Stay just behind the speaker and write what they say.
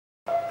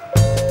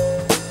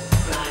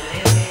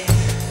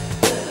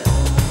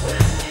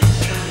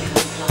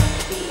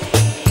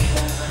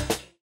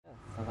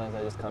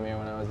come here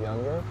when I was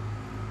younger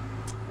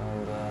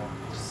and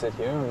just sit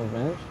here on the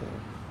bench and,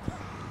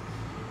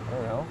 I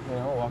don't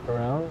know, walk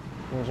around,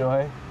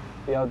 enjoy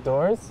the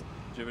outdoors.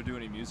 Did you ever do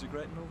any music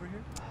writing over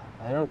here?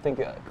 I don't think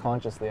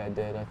consciously I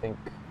did. I think,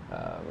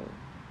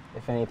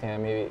 if anything, I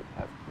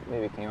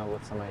maybe came up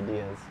with some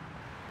ideas.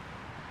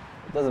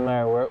 It doesn't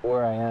matter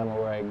where I am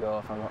or where I go.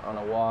 If I'm on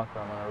a walk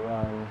or I'm on a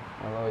run,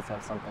 I'll always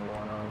have something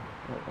going on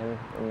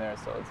in there,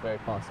 so it's very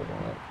possible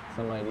that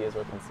some ideas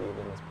were conceived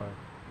in this park.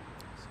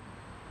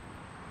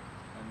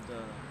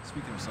 And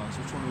speaking of songs,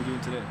 which one are we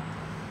doing today?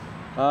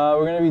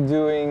 We're going to be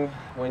doing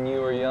When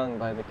You Were Young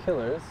by The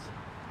Killers.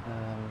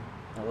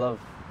 I love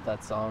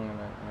that song and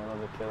I love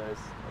The Killers.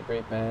 They're a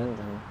great band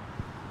and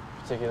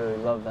particularly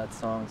love that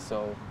song,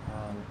 so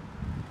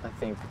I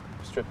think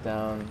stripped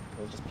down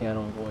with just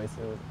piano and voice,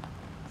 it would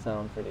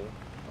sound pretty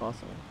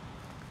awesome.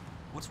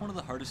 What's one of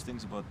the hardest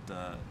things about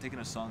taking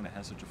a song that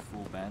has such a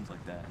full band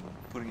like that and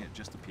putting it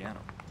just to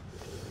piano?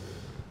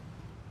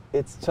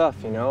 It's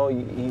tough,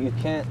 you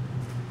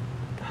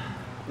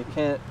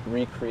can't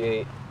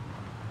recreate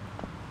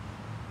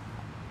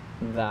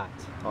that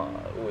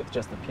with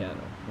just the piano.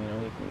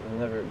 You'll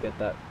never get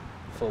that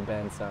full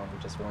band sound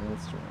with just one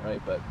instrument,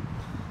 right? But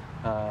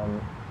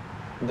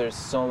there's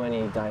so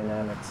many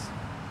dynamics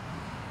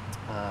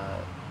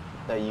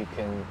that you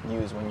can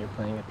use when you're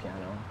playing a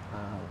piano,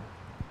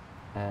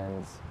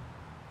 and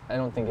I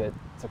don't think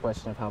it's a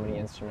question of how many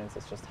instruments,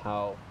 it's just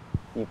how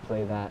you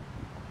play that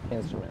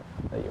instrument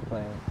that you're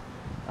playing,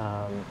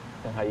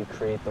 and how you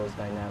create those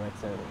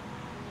dynamics. And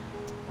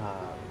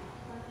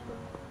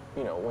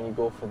when you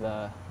go for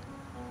the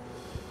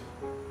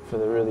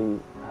really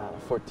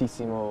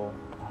fortissimo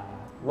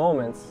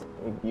moments,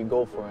 you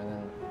go for it, and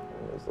then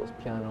there's those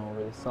piano,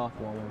 really soft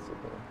moments, you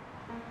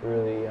can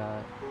really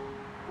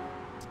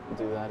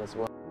do that as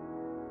well.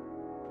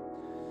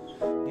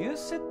 You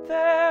sit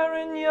there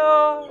in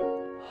your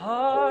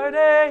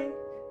heartache,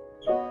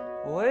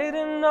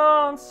 waiting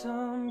on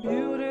some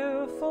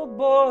beautiful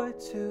boy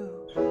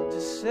to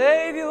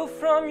save you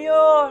from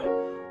your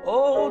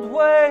old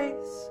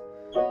ways.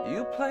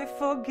 You play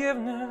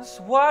forgiveness,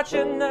 watch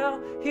it now,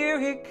 here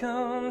he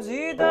comes.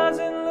 He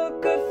doesn't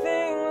look a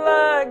thing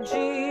like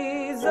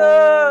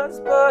Jesus,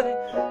 but he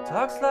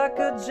talks like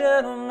a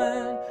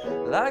gentleman,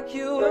 like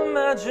you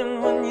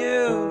imagined when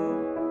you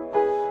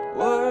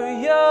were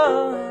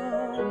young.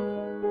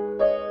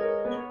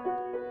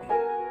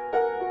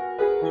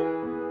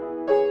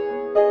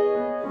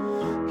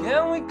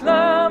 Can we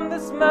climb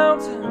this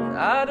mountain?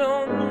 I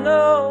don't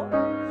know.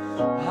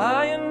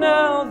 Higher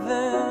now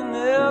than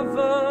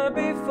ever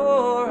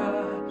before.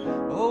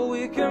 Oh,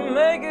 we can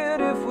make it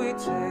if we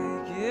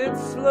take it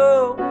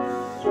slow.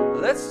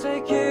 Let's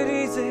take it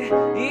easy,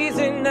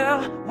 easy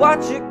now,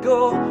 watch it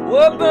go.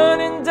 We're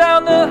burning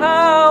down the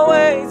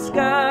highway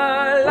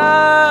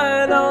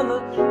skyline on the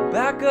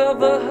back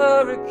of a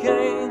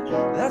hurricane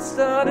that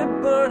started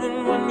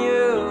burning when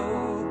you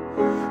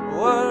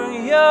were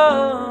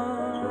young.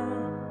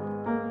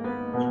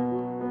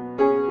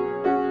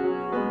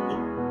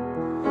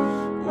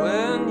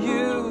 When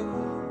you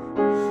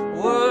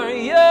were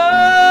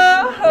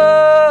young,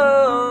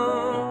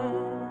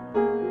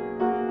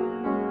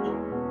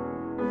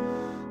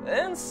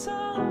 and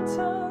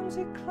sometimes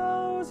you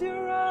close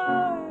your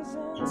eyes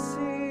and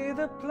see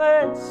the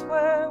place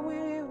where we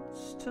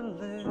used to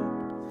live.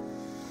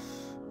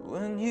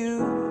 When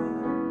you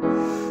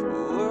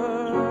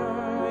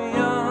were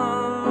young,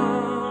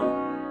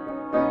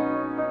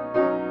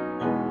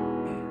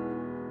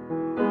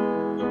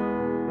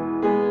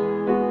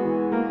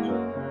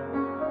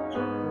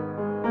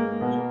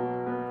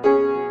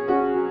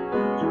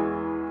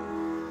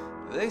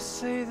 they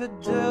say the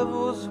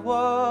devil's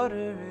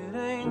water, it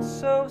ain't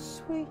so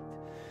sweet.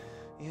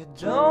 You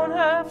don't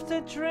have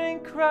to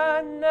drink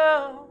right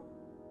now,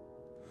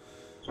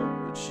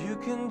 but you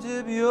can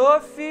dip your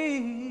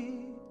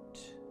feet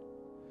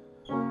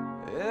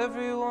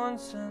every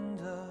once in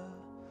a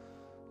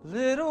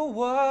little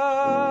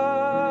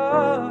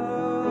while.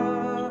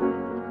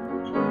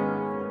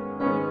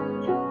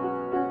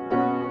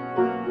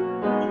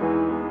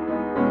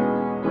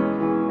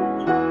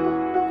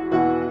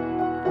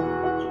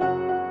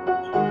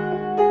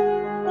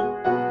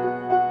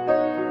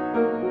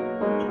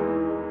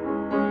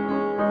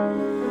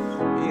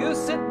 You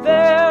sit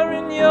there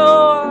in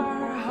your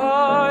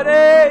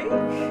heartache,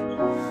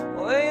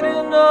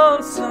 waiting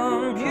on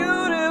some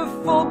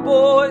beautiful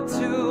boy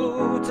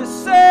to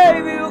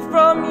save you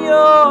from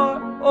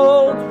your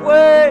old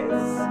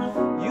ways.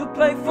 You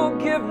play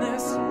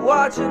forgiveness,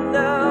 watch it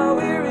now,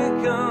 here he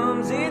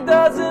comes. He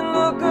doesn't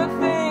look a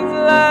thing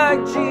like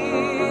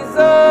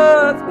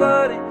Jesus,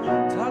 but he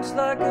talks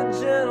like a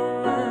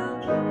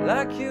gentleman,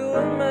 like you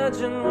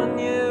imagined when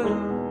you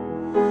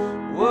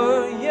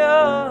were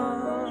young.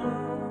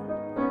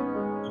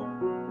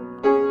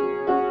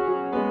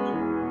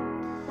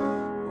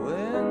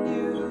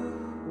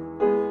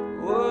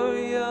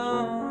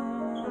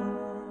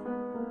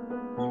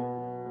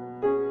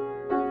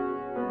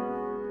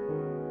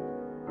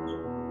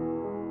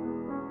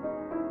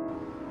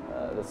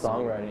 The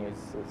songwriting is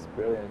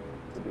brilliant.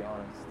 to be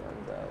honest.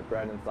 And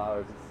Brandon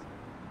Flowers is,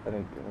 I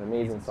think, an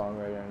amazing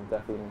songwriter and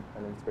definitely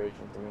an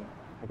inspiration to me.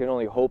 I can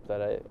only hope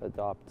that I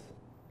adopt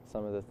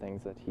some of the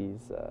things that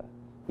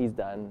he's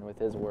done with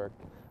his work.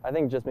 I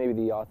think just maybe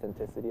the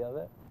authenticity of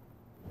it,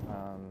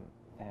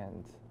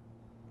 and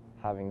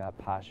having that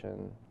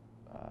passion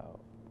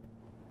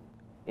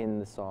in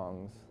the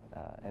songs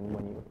and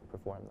when you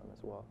perform them as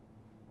well.